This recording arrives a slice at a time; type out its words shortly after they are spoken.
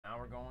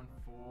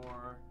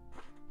4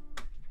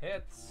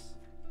 hits.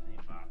 I need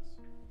a box.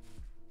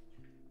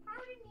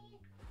 Pardon me.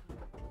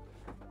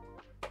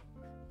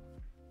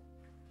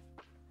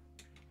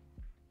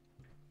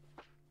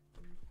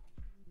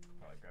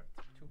 Probably grabbed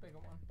too big a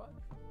one, but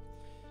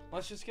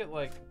let's just get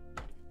like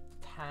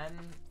 10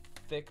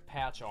 thick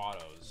patch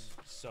autos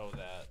so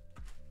that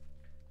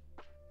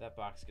that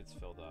box gets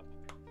filled up.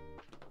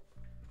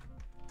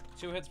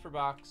 2 hits per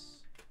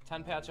box,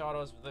 10 patch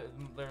autos.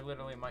 There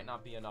literally might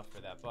not be enough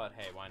for that, but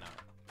hey, why not?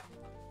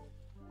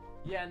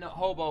 Yeah, no,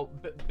 Hobo,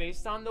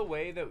 based on the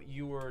way that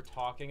you were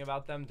talking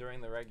about them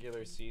during the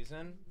regular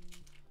season,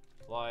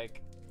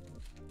 like,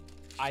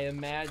 I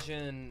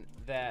imagine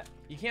that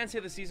you can't say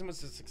the season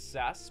was a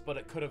success, but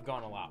it could have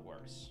gone a lot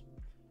worse.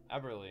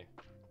 Eberly.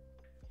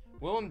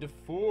 Willem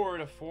Dafoe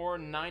to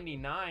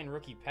 499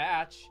 rookie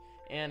patch,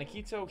 and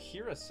Akito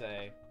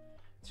Hirase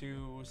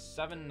to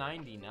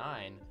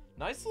 799.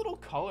 Nice little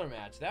color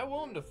match. That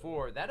Willem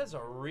Dafoe, that is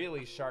a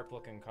really sharp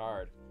looking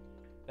card.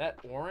 That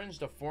orange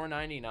to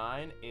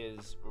 499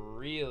 is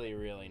really,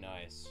 really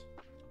nice.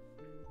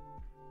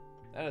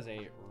 That is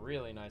a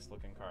really nice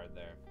looking card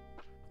there.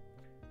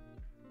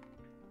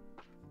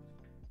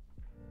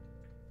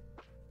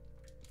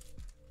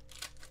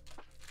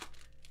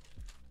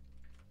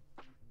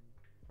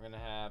 We're going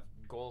to have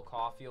Goal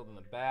Caulfield in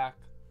the back,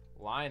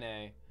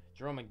 Line,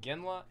 Jerome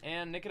McGinley,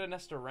 and Nikita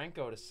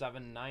Nestorenko to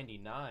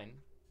 799.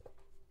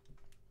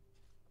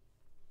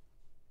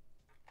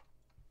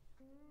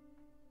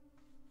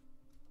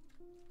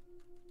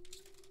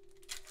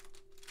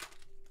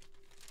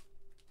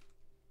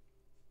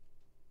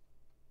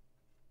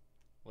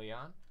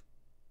 Leon?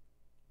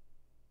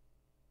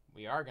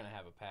 We are going to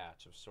have a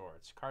patch of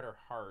sorts. Carter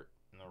Hart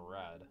in the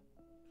red.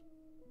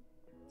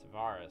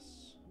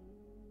 Tavares.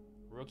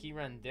 Rookie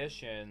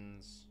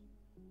renditions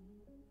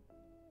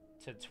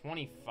to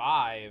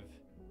 25.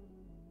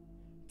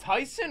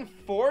 Tyson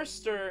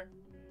Forster,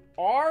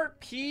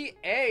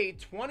 RPA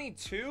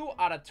 22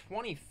 out of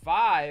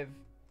 25.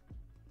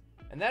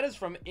 And that is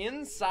from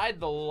inside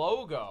the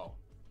logo.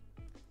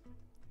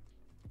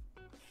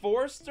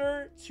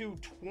 Forster to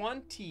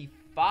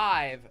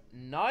 25.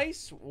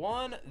 Nice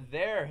one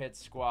there,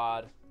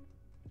 Hitzquad.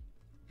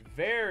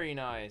 Very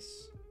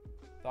nice.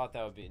 Thought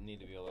that would need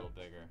to be a little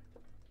bigger.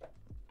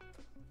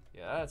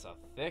 Yeah, that's a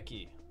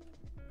thickie.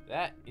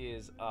 That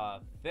is a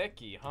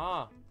thickie,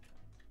 huh?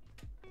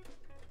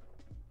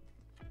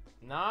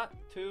 Not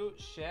too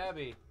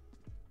shabby.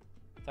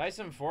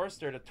 Tyson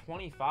Forster to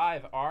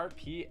 25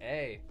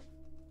 RPA.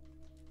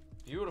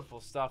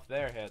 Beautiful stuff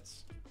there,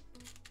 Hits.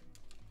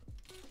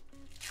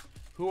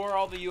 Who are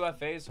all the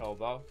UFAs,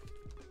 Hobo?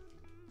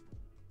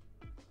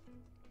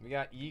 We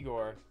got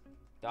Igor,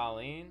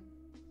 Darlene,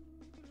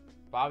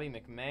 Bobby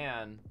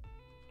McMahon,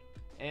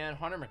 and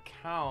Hunter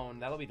McCown.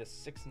 That'll be the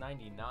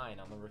 699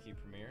 on the rookie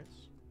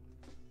premieres.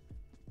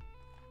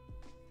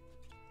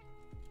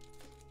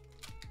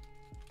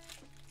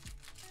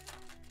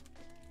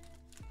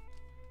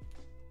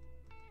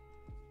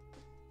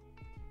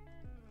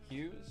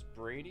 Hughes,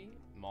 Brady,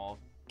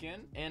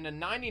 Malkin, and a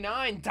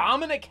 99,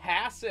 Dominic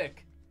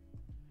Hasek.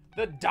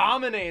 The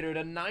Dominator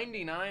to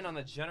 99 on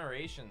the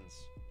Generations.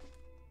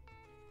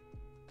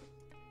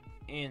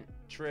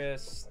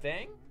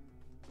 Interesting.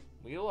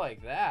 We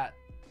like that.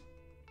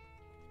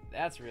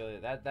 That's really,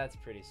 that's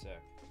pretty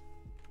sick.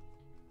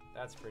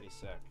 That's pretty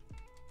sick.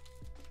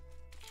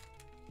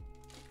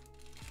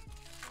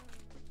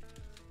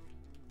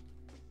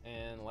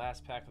 And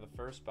last pack of the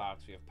first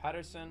box, we have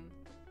Pedersen,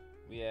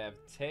 we have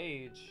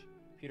Tage,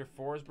 Peter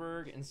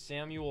Forsberg, and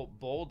Samuel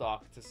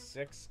Bolduc to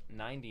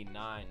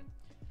 699.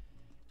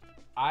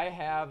 I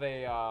have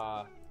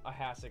a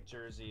Hasek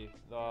jersey,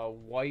 the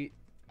white,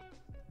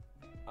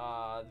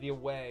 the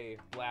away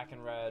black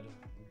and red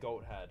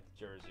goat head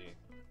jersey.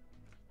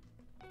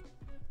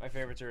 My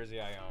favorite jersey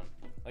I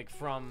own, like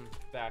from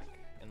back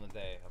in the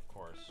day, of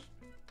course.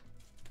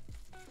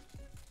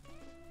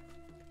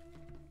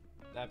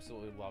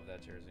 Absolutely love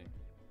that jersey.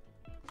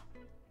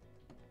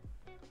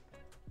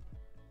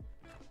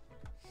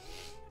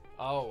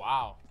 Oh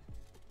wow,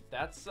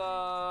 that's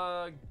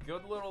a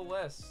good little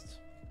list.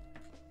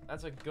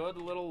 That's a good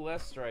little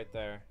list right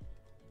there.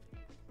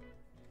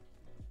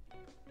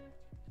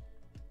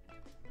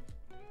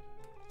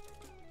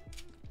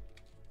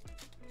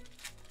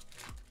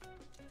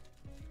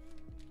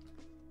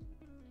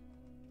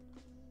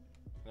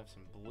 We have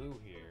some blue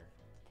here.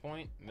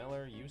 Point,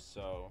 Miller,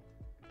 Yuso.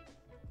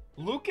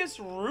 Lucas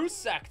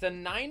Rusek to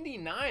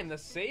 99. The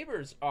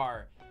Sabres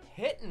are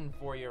hitting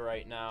for you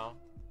right now.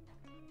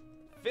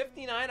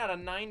 59 out of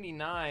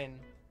 99.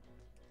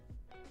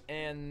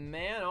 And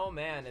man, oh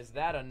man, is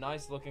that a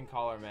nice looking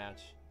color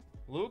match.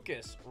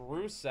 Lucas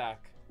Rusek.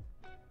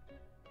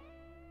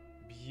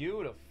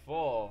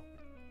 Beautiful.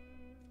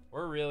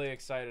 We're really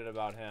excited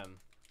about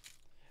him.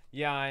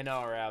 Yeah, I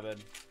know,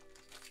 Rabid.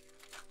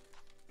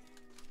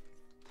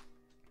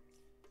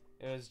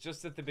 It was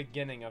just at the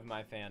beginning of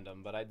my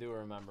fandom, but I do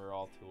remember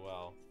all too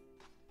well.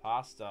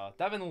 Pasta.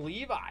 Devin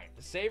Levi.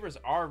 The Sabres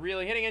are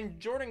really hitting. And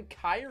Jordan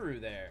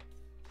Kyrou there.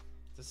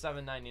 It's to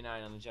 7.99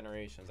 on the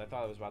Generations. I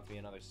thought it was about to be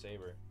another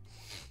Saber.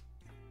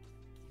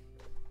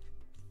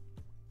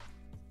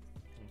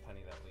 And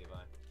penny that Levi.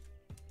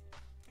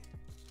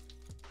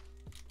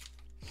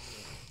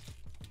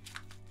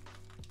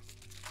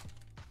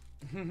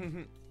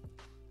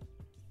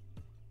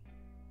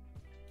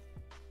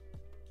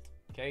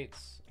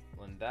 Cates,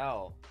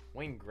 Lindell,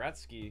 Wayne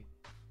Gretzky,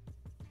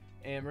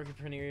 and rookie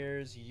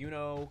premieres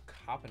Uno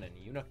Koppinen.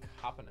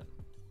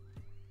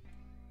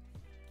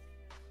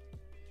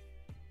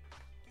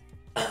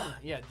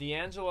 Yeah,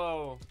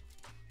 D'Angelo.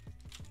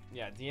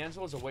 Yeah,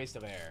 D'Angelo's a waste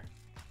of air.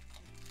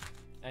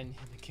 And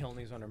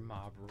McKilney's under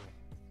mob rule.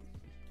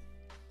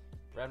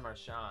 Brad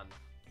Marchand,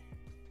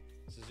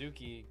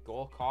 Suzuki,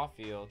 Gold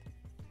Caulfield,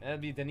 and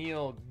that'd be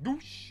Daniil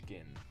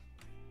Gushkin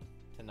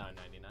to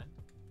 9.99.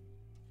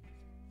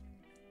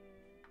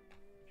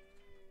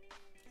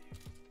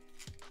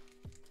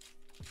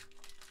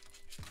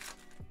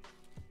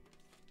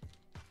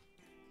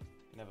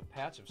 Have a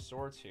patch of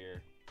sorts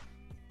here.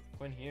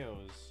 Quinn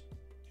Hughes,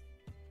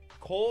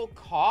 Cole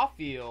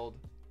Caulfield,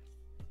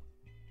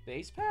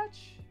 base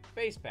patch,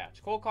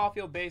 Cole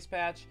Caulfield base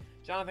patch.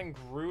 Jonathan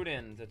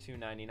Gruden to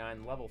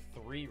 2.99, level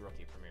 3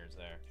 rookie premieres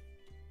there.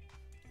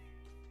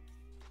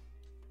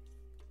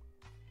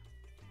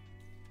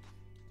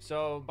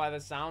 So by the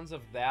sounds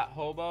of that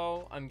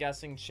hobo, I'm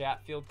guessing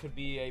Chatfield could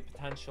be a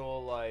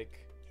potential like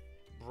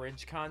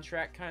bridge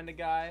contract kind of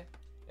guy.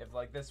 If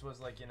like this was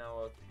like, you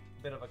know,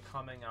 a bit of a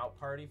coming out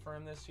party for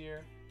him this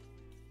year.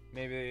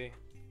 Maybe,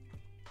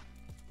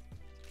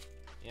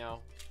 you know,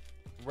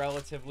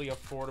 relatively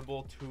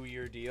affordable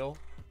 2-year deal.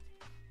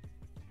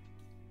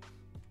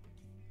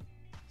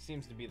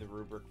 Seems to be the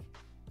rubric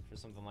for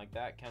something like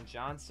that. Kent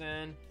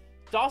Johnson,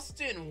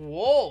 Dustin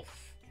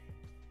Wolf,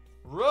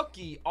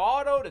 rookie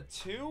auto to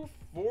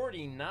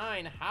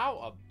 249.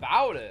 How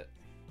about it?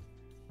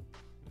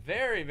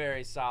 Very,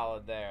 very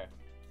solid there.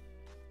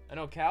 I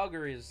know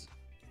Calgary is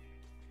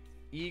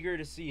eager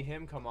to see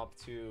him come up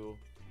to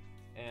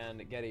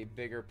and get a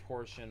bigger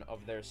portion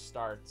of their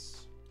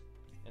starts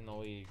in the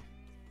league.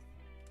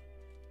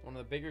 One of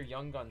the bigger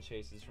young gun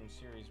chases from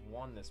Series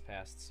 1 this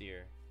past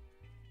year.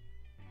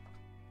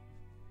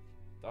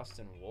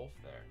 Dustin Wolf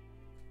there.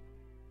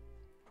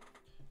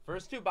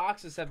 First 2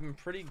 boxes have been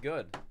pretty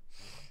good.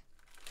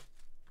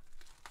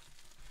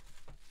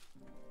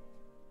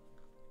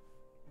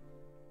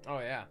 Oh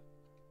yeah.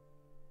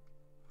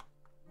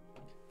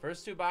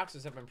 First 2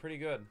 boxes have been pretty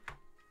good.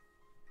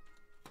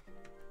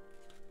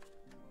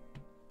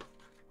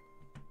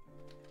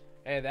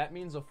 Hey, that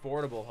means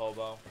affordable,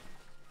 hobo.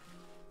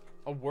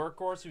 A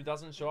workhorse who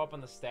doesn't show up on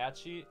the stat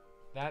sheet,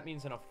 that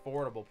means an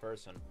affordable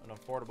person, an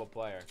affordable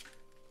player.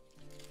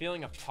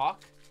 Feeling a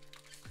puck?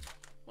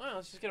 Well,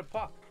 let's just get a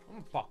puck. I'm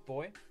a puck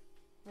boy.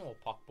 I'm a little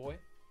puck boy.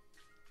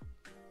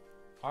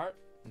 Hart,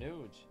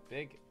 Nuge,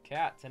 Big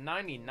Cat to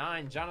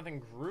 99.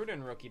 Jonathan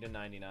Gruden rookie to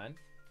 99.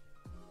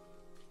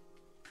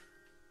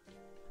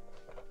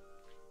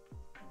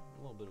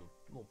 A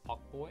little puck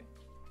boy.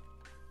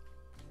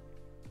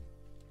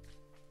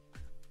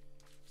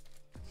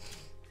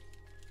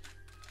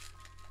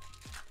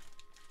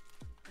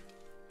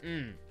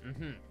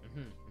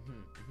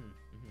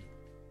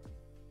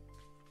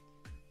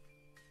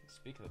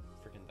 Speak of the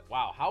freaking...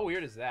 Wow, how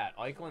weird is that?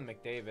 Eichel and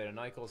McDavid, and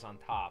Eichel's on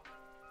top.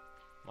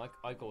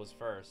 Eichel was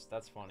first.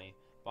 That's funny.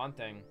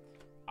 Bunting.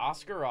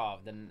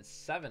 Oscarov, then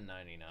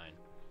 $7.99.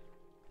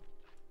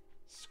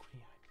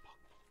 Squinty-eyed puck.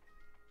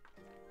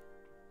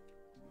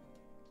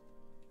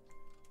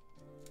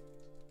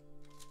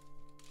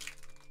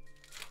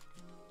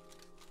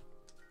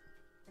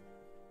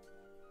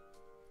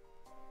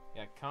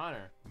 Yeah,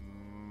 Connor.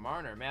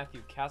 Marner,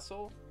 Matthew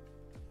Kessel,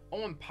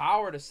 Owen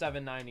Power to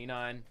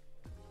 $7.99.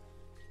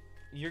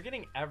 You're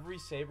getting every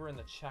Saber in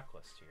the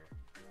checklist here.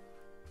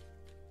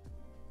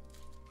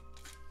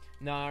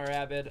 Nah,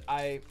 Rabid.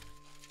 I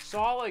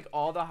saw like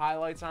all the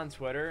highlights on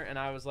Twitter, and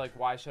I was like,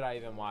 why should I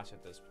even watch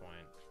at this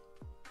point?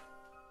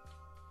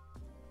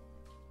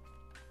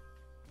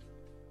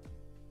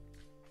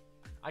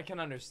 I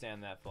can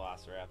understand that,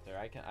 Velociraptor.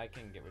 I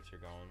can get what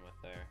you're going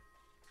with there.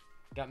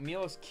 Got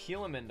Milos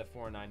Kieleman to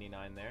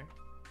 $4.99 there.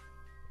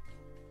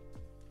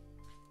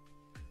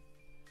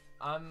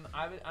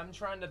 I'm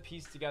trying to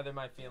piece together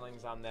my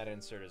feelings on that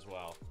insert as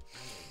well.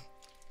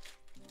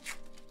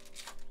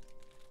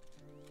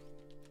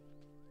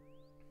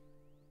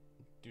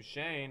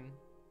 Duchesne,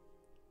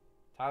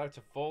 Tyler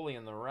Toffoli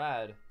in the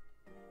red,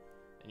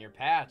 and your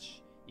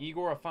patch,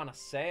 Igor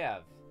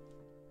Afanaseyev.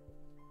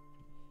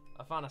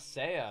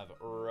 Afanaseyev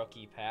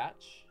rookie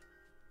patch.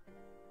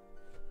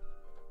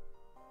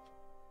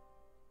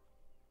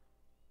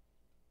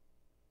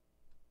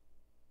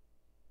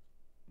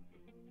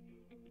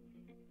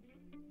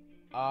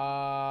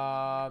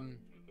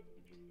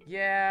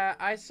 Yeah,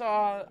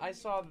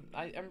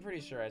 I'm pretty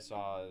sure I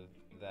saw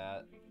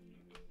that.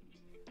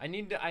 I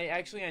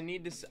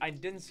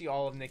didn't see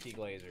all of Nikki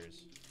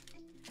Glazer's.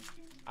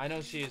 I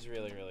know she is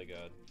really, really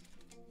good.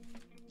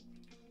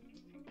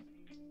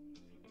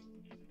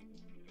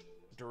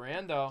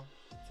 Durando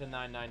to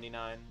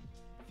 $9.99.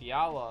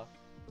 Fiala,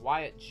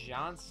 Wyatt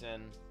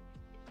Johnson.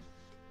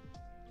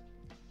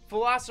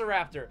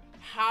 Velociraptor.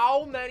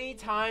 How many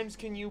times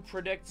can you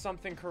predict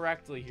something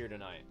correctly here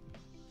tonight?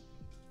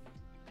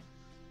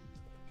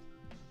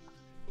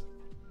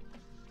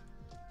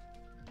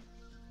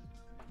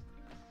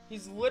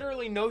 He's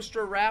literally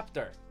Nostra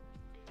Raptor.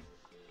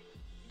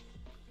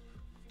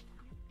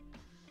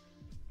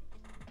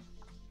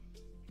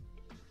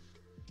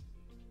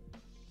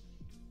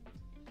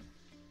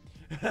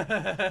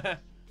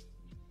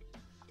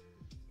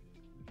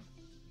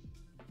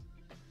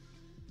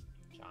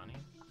 Johnny.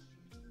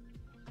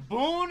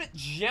 Boone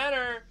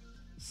Jenner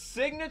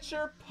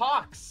signature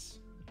pucks.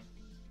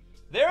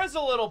 There's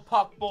a little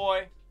puck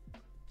boy.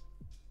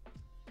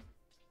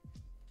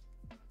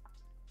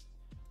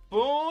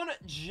 Boone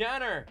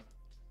Jenner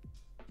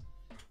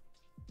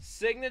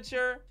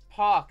signature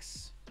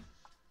pucks.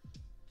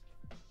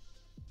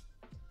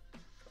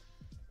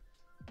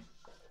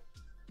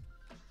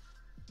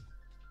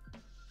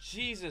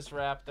 Jesus,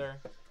 Raptor.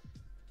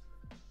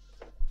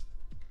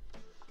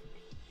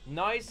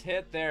 Nice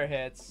hit there,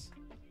 Hits.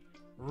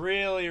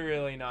 Really,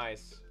 really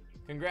nice.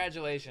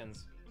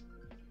 Congratulations.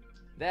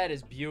 That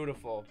is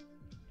beautiful.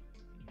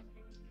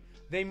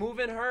 They move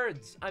in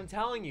herds. I'm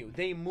telling you,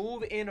 they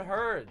move in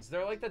herds.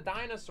 They're like the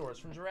dinosaurs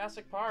from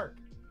Jurassic Park.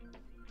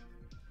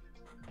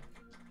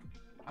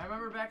 I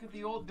remember back at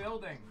the old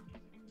building,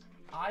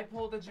 I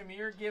pulled a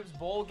Jahmyr Gibbs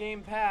bowl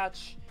game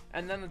patch,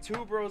 and then the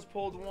two bros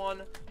pulled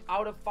 1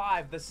 out of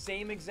 5, the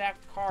same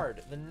exact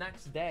card, the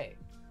next day.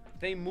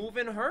 They move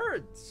in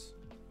herds.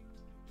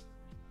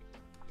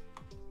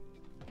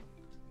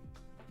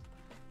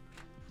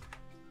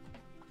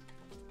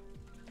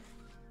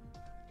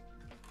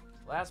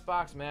 Last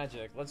box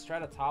magic. Let's try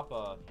to top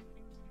a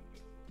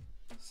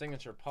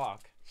signature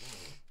puck.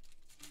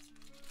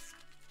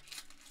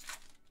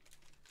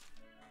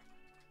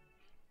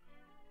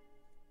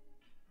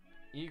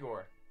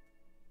 Igor.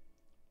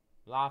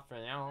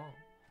 Lafreniere.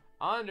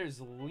 Anders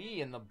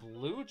Lee in the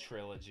blue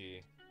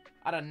trilogy.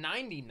 Out of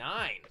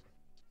 99.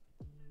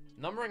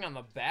 Numbering on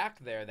the back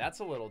there. That's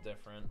a little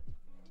different.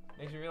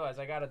 Makes me realize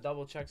I gotta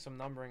double check some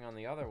numbering on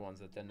the other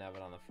ones that didn't have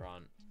it on the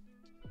front.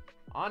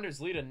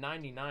 Anders Lee to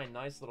 99.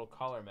 Nice little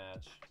color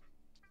match.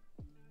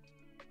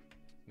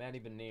 Matty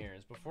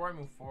Beniers. Before I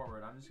move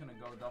forward, I'm just going to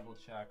go double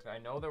check. I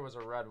know there was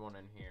a red one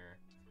in here.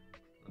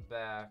 The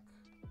back.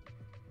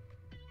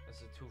 This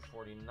is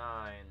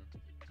 249.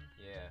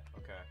 Yeah,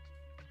 okay.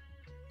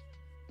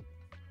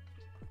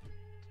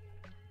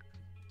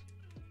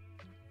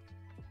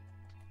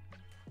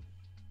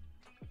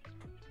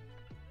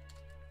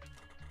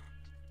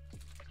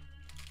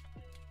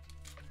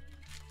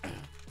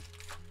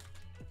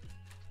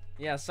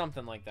 Yeah,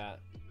 something like that.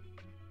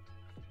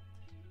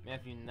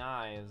 Matthew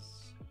Nyes.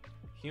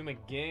 Huma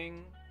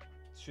Ging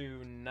to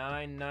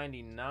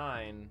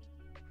 999.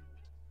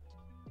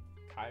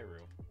 Kairu.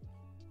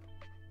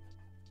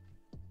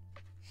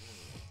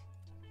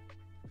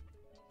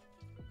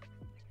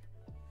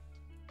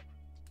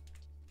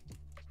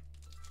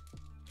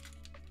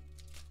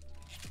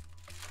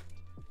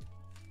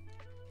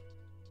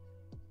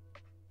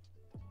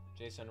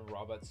 Jason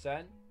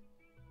Robertson.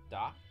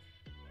 Doc.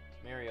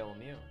 Mario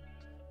Lemieux.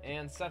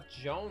 And Seth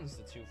Jones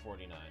to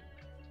 249.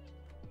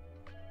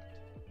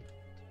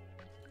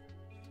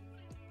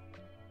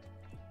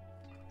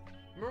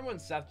 Remember when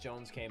Seth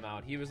Jones came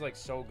out? He was like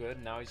so good,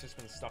 and now he's just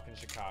been stuck in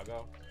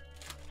Chicago.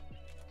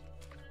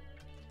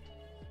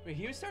 Wait,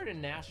 he was started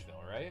in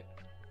Nashville, right?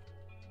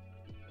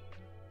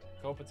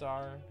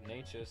 Kopitar,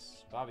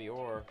 Natchez, Bobby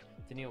Orr,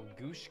 Daniil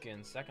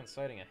Gushkin, second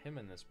sighting of him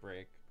in this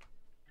break.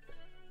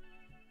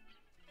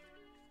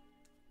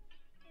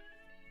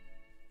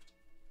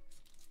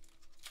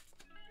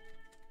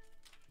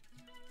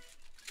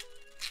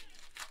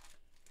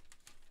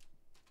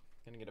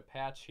 Gonna get a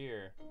patch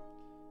here.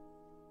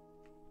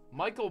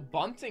 Michael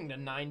Bunting to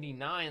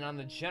 99 on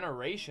the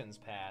Generations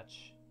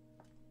patch.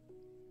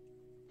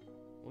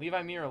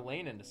 Levi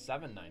Miralainen to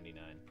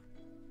 799.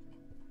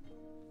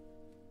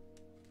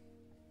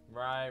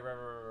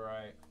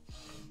 Right.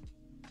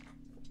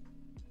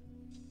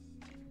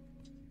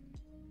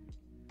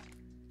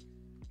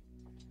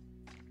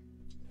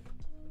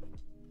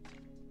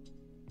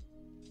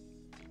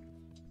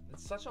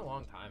 It's such a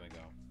long time ago.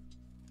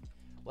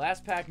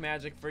 Last pack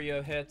magic for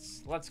you,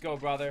 Hits. Let's go,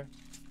 brother.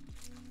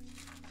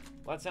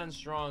 Let's end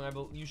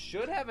strong. You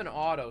should have an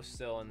auto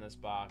still in this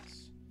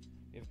box.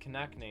 You have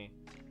Konechny.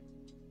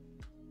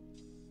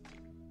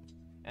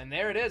 And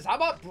there it is. How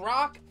about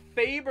Brock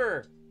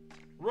Faber?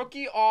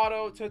 Rookie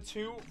auto to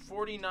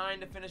 249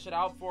 to finish it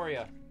out for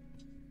you.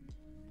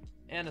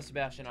 And a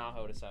Sebastian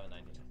Aho to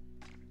 799.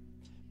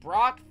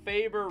 Brock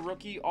Faber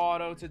rookie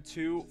auto to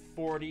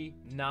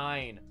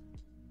 249.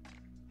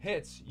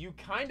 Hits, you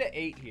kind of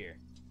ate here.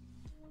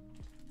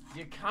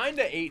 You kind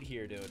of ate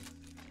here, dude.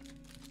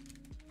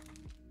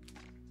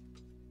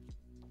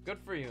 Good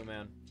for you,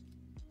 man.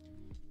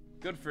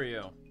 Good for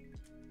you.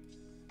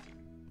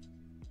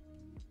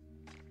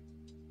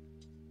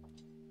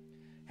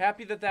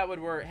 Happy that would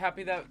work.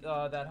 Happy that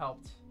that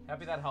helped.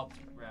 Happy that helped,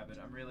 Rabbit.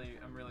 I'm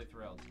really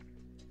thrilled.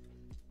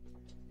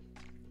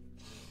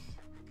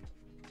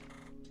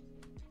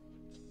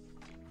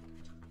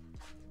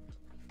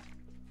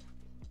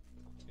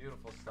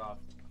 Beautiful stuff.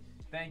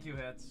 Thank you,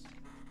 Hits.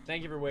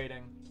 Thank you for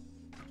waiting.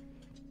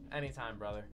 Anytime, brother.